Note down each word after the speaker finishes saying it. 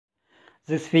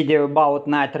This video about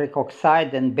nitric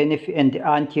oxide and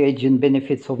anti-aging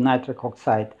benefits of nitric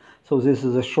oxide. So this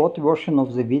is a short version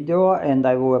of the video, and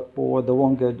I will upload the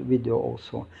longer video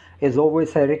also. As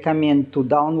always, I recommend to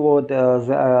download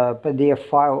the PDF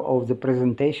file of the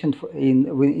presentation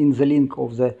in the link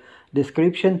of the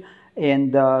description.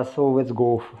 And so let's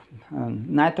go.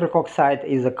 Nitric oxide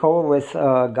is a colorless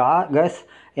gas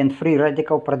and free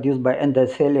radical produced by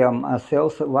endothelium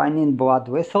cells lining blood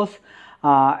vessels.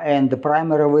 And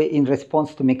primarily in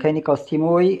response to mechanical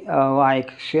stimuli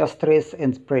like shear stress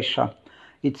and pressure.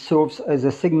 It serves as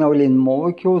a signaling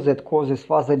molecule that causes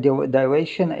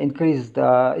vasodilation,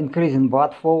 increasing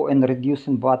blood flow and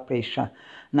reducing blood pressure.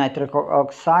 Nitric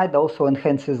oxide also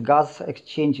enhances gas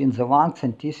exchange in the lungs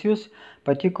and tissues,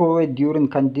 particularly during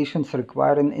conditions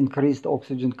requiring increased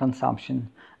oxygen consumption.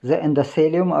 The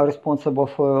endothelium responsible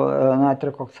for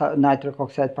nitric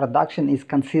oxide production is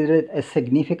considered a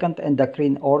significant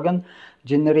endocrine organ,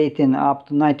 generating up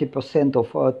to 90%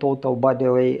 of total body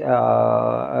weight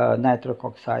nitric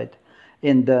oxide.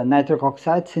 And nitric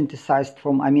oxide synthesized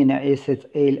from amino acid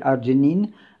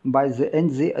L-arginine by the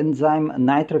enzyme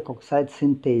nitric oxide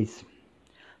synthase.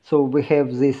 So we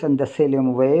have this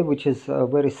endothelium layer, which is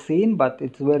very thin, but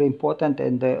it's very important,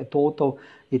 and the total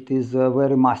it is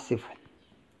very massive.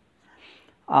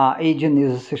 Aging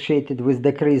is associated with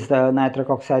decreased nitric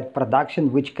oxide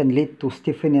production, which can lead to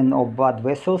stiffening of blood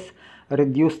vessels,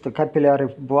 reduced capillary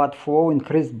blood flow,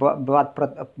 increased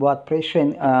blood pressure,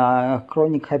 and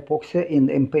chronic hypoxia and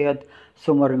impaired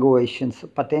thermoregulations,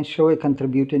 potentially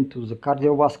contributing to the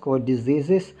cardiovascular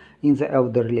diseases in the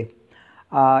elderly.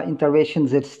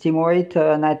 Interventions that stimulate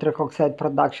nitric oxide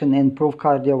production and improve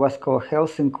cardiovascular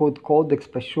health include cold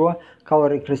exposure,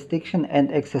 caloric restriction,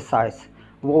 and exercise.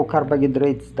 Low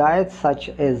carbohydrates diets such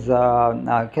as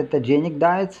ketogenic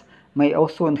diets may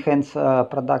also enhance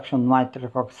production of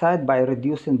nitric oxide by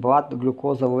reducing blood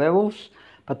glucose levels,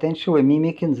 potentially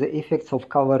mimicking the effects of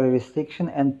calorie restriction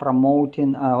and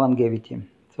promoting longevity.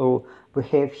 So we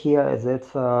have here that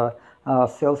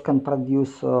cells can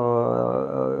produce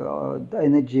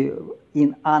energy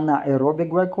in anaerobic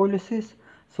glycolysis,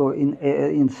 so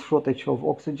in shortage of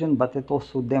oxygen, but it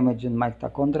also damages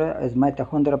mitochondria, as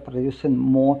mitochondria producing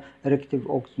more reactive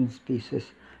oxygen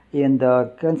species. And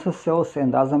cancer cells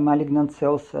and other malignant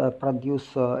cells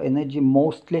produce energy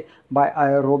mostly by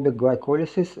aerobic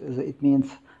glycolysis. It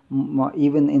means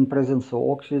even in presence of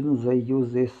oxygen, they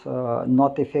use this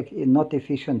not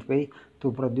efficient way to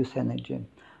produce energy.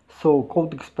 So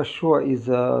cold exposure is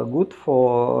good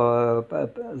for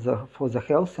the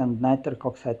health and nitric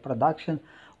oxide production.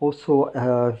 Also,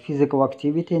 physical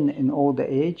activity in old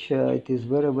age, it is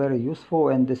very useful,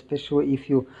 and especially if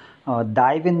you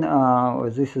diving.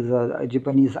 This is a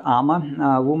Japanese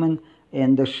ama woman,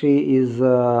 and she is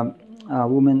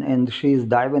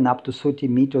diving up to 30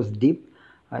 meters deep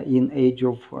in age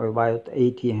of about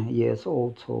 80 years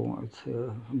old. So it's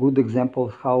a good example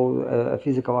of how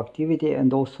physical activity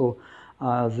and also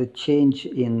the change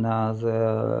in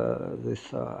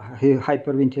this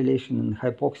hyperventilation and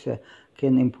hypoxia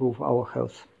can improve our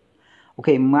health.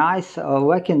 Okay, mice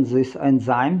lacking this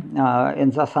enzyme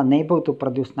and thus unable to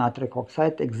produce nitric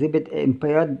oxide exhibit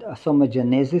impaired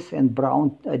thermogenesis and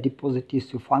brown deposit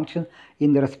tissue function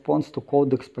in response to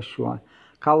cold exposure.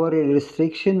 Calorie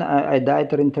restriction,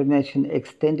 dietary intervention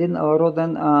extending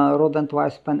rodent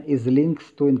lifespan is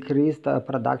linked to increased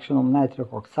production of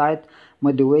nitric oxide,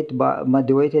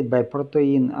 modulated by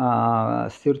protein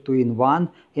sirtuin-1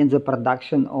 and the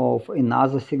production of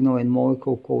another signaling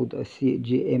molecule called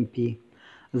cGMP.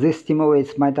 This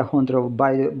stimulates mitochondrial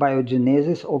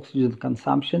biogenesis, oxygen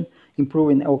consumption,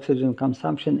 improving oxygen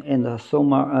consumption and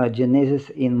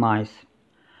thermogenesis in mice.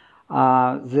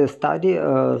 The study,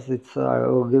 I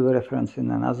will give a reference in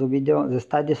another video. The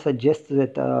study suggests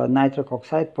that nitric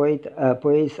oxide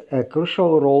plays a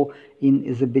crucial role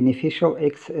in the beneficial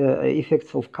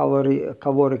effects of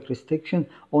caloric restriction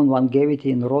on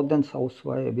longevity in rodents,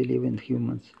 also I believe in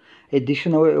humans.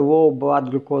 Additionally, low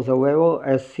blood glucose level,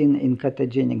 as seen in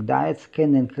ketogenic diets,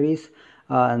 can increase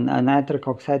nitric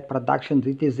oxide production.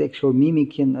 It is actually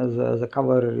mimicking the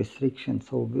calorie restriction.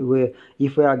 So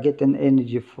if we are getting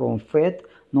energy from fat,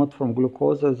 not from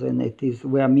glucose, then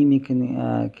we are mimicking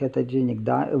ketogenic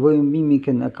diet. We are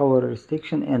mimicking a calorie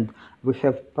restriction, and we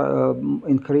have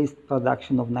increased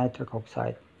production of nitric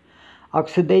oxide.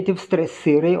 Oxidative stress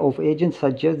theory of aging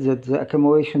suggests that the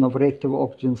accumulation of reactive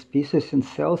oxygen species in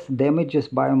cells damages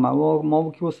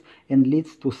biomolecules and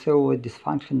leads to cellular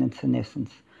dysfunction and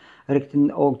senescence.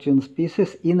 Reactive oxygen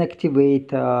species inactivate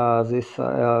this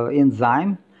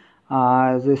enzyme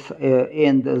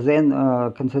And then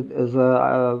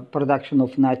the production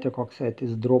of nitric oxide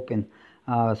is dropping.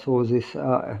 So this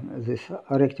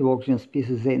reactive oxygen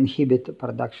species, they inhibit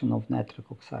production of nitric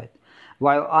oxide.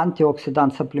 While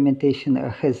antioxidant supplementation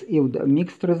has yielded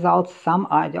mixed results, some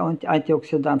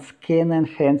antioxidants can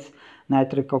enhance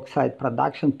nitric oxide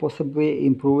production, possibly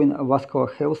improving vascular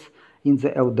health in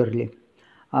the elderly.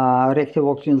 Reactive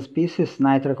oxygen species,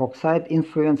 nitric oxide,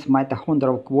 influence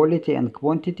mitochondrial quality and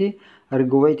quantity,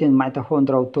 regulating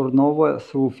mitochondrial turnover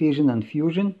through fission and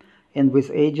fusion, and with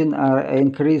aging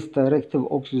increased reactive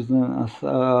oxygen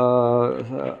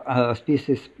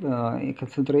species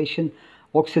concentration,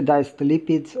 oxidized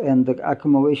lipids, and the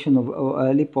accumulation of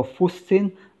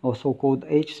lipofuscin, also called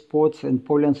H spots, and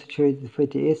polyunsaturated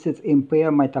fatty acids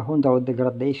impair mitochondrial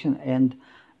degradation and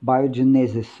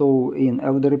biogenesis. So in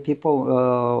elderly people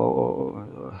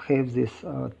have these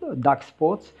dark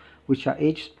spots, which are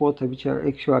H spots, which are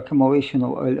actual accumulation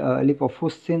of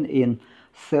lipofuscin in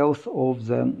cells of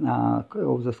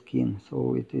the skin.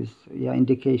 So it is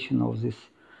indication of this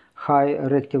high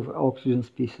reactive oxygen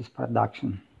species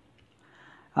production.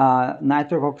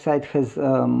 Nitric oxide has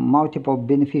multiple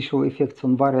beneficial effects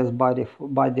on various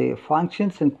body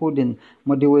functions, including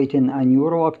modulating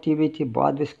neural activity,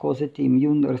 blood viscosity,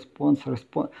 immune response,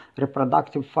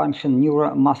 reproductive function,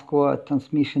 neuromuscular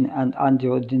transmission, and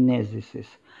angiogenesis.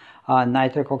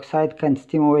 Nitric oxide can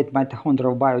stimulate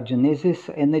mitochondrial biogenesis,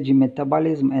 energy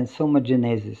metabolism, and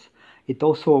thermogenesis. It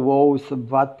also lowers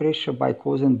blood pressure by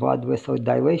causing blood vessel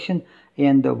dilation,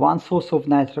 and one source of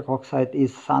nitric oxide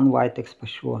is sunlight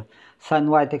exposure.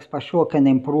 Sunlight exposure can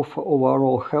improve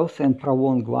overall health and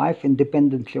prolong life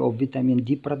independently of vitamin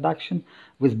D production,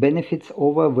 with benefits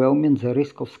overwhelming the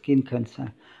risk of skin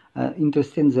cancer.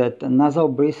 Interesting that nasal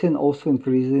breathing also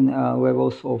increasing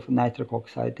levels of nitric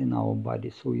oxide in our body.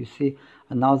 So you see,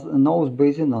 nose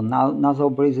breathing or nasal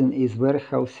breathing is very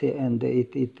healthy, and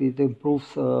it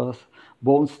improves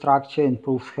bone structure,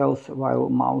 improves health, while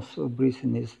mouth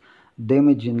breathing is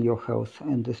damaging your health,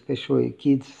 and especially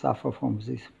kids suffer from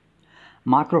this.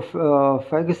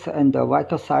 Macrophages and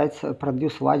leukocytes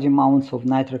produce large amounts of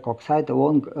nitric oxide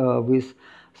along with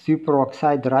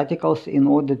superoxide radicals in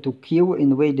order to kill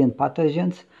invading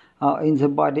pathogens in the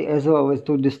body, as well as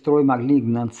to destroy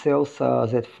malignant cells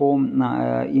that form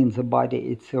in the body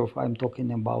itself. I'm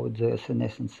talking about the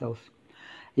senescent cells.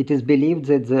 It is believed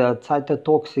that the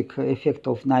cytotoxic effect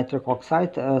of nitric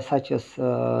oxide, such as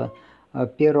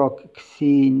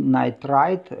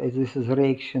peroxynitrite, this is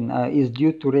reaction, is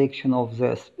due to reaction of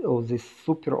this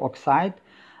superoxide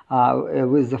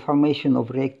with the formation of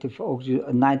reactive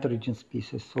nitrogen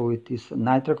species. So it is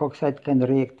nitric oxide can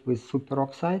react with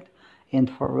superoxide, and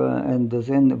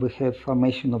then we have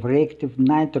formation of reactive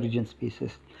nitrogen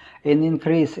species. An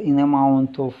increase in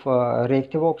amount of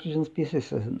reactive oxygen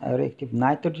species and reactive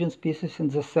nitrogen species in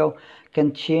the cell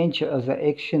can change the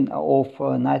action of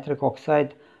nitric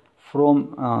oxide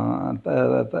from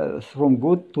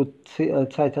good to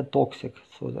cytotoxic.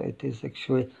 So that it is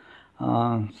actually,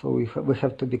 so we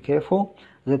have to be careful.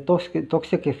 The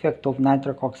toxic effect of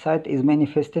nitric oxide is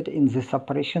manifested in the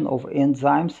suppression of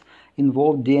enzymes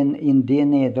involved in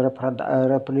DNA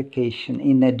replication.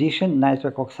 In addition,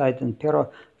 nitric oxide and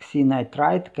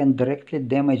peroxynitrite can directly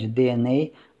damage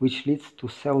DNA, which leads to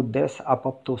cell death,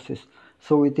 apoptosis.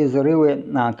 So it is a really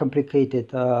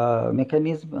complicated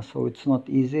mechanism, so it's not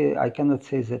easy. I cannot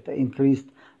say that increased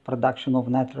production of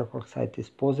nitric oxide is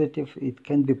positive. It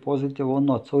can be positive or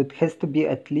not. So it has to be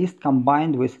at least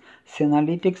combined with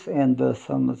senolytics and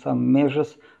some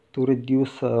measures to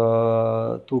reduce,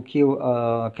 to kill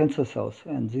cancer cells.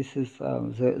 And this is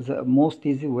the most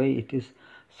easy way. It is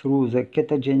through the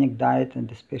ketogenic diet, and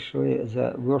especially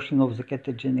the version of the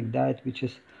ketogenic diet, which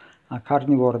is a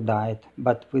carnivore diet,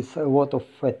 but with a lot of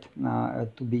fat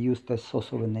to be used as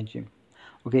source of energy.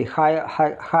 Okay,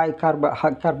 high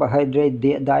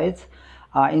carbohydrate diets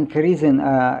are increasing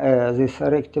this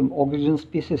reactive oxygen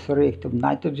species, reactive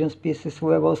nitrogen species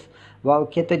levels, while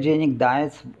ketogenic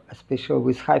diets, especially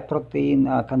with high protein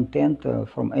content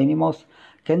from animals,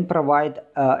 can provide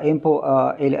ample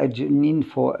L-arginine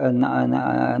for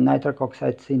nitric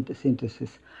oxide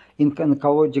synthesis. In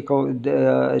oncological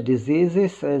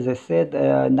diseases, as I said,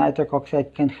 nitric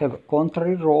oxide can have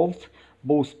contrary roles,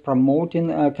 both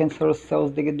promoting cancerous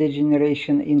cells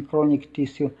degeneration in chronic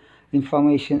tissue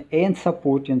inflammation and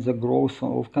supporting the growth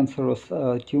of cancerous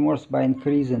tumors by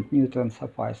increasing nutrient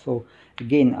supply. So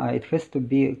again, it has to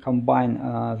be combined.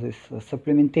 This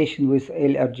supplementation with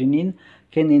L-arginine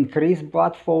can increase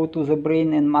blood flow to the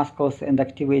brain and muscles and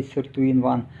activate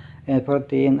sirtuin-1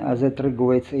 protein that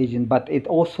regulates aging, but it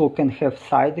also can have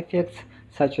side effects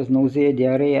such as nausea,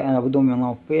 diarrhea, and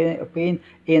abdominal pain,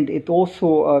 and it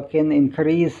also can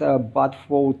increase blood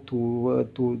flow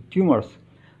to tumors.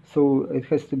 So it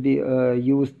has to be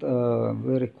used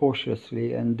very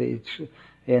cautiously,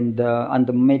 and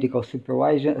under medical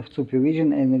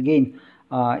supervision. And again,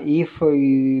 if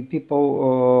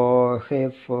people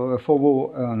have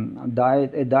follow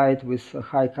a diet with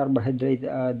high carbohydrate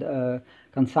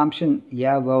consumption,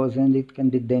 yeah, well, then it can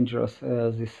be dangerous,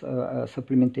 this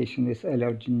supplementation with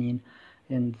L-arginine,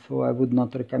 and so I would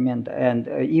not recommend. And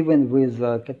even with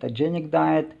ketogenic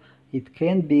diet, it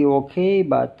can be okay,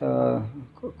 but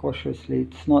cautiously,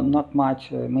 it's not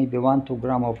much. Maybe 1-2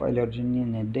 grams of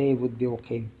L-arginine a day would be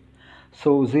okay.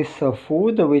 So this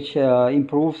food, which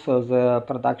improves the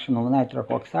production of nitric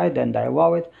oxide, and I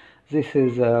love it. This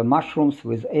is mushrooms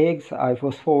with eggs. I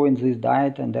was following this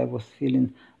diet, and I was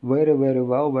feeling very, very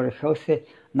well, very healthy.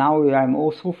 Now I'm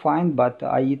also fine, but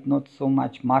I eat not so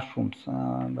much mushrooms.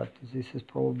 But this is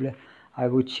probably I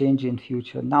would change in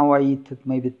future. Now I eat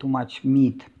maybe too much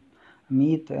meat,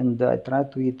 and I try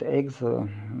to eat eggs,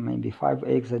 maybe 5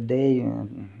 eggs a day,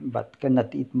 but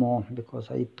cannot eat more because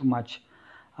I eat too much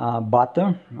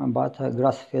butter,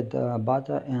 grass-fed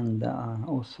butter, and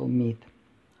also meat.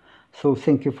 So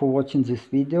thank you for watching this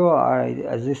video.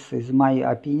 This is my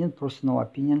opinion, personal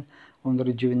opinion on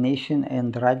rejuvenation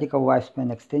and radical lifespan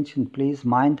extension. Please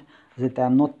mind that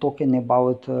I'm not talking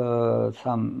about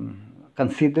some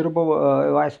considerable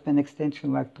lifespan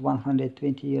extension like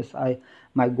 120 years.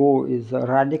 My goal is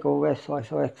radical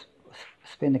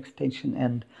lifespan extension,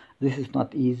 and this is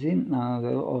not easy,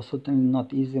 or certainly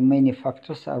not easy. Many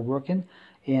factors are working,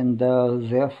 and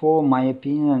therefore my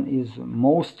opinion is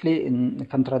mostly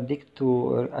contradict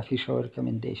to official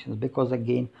recommendations, because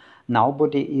again,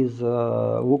 nobody is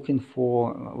looking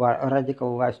for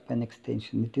radical lifespan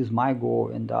extension. It is my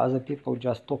goal, and the other people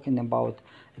just talking about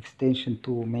extension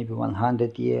to maybe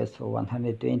 100 years or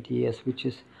 120 years, which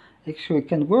is actually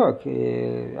can work.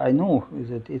 I know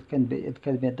that it can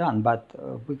be done, but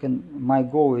my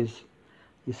goal is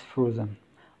further.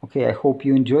 Okay, I hope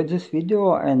you enjoyed this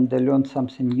video and learned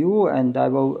something new, and I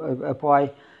will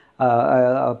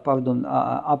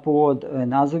upload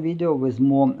another video with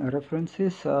more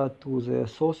references to the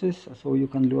sources, so you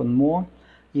can learn more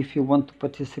if you want to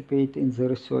participate in the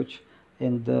research.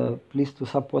 And please to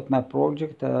support my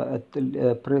project,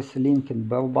 press link and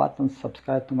bell button,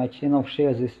 subscribe to my channel,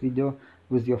 share this video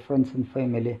with your friends and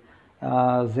family.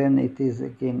 Then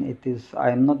I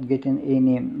am not getting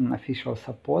any official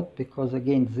support, because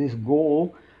again, this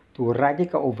goal to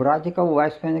radical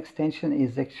lifespan extension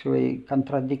is actually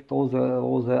contradict all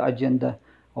the agenda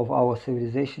of our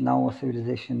civilization. Our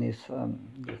civilization is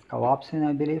collapsing,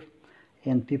 I believe,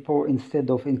 and people,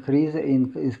 instead of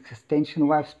increasing extension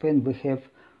lifespan, we have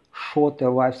shorter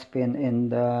lifespan,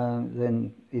 and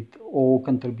then it all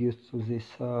contributes to this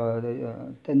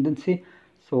tendency.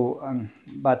 So,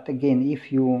 but again,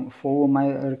 if you follow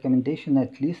my recommendation,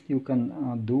 at least you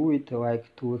can do it,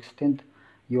 like to extend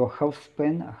your health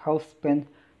span,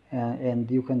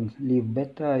 and you can live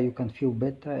better, you can feel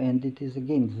better. And it is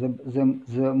again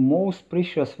the most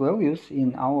precious values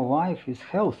in our life is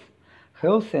health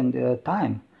and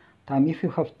time. If you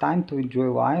have time to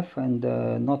enjoy life and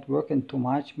not working too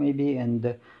much maybe,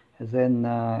 and then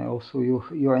also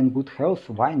you're in good health,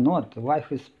 why not?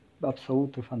 Life is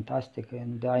absolutely fantastic,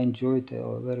 and I enjoy it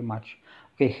very much.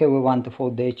 Okay, have a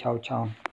wonderful day. Ciao, ciao.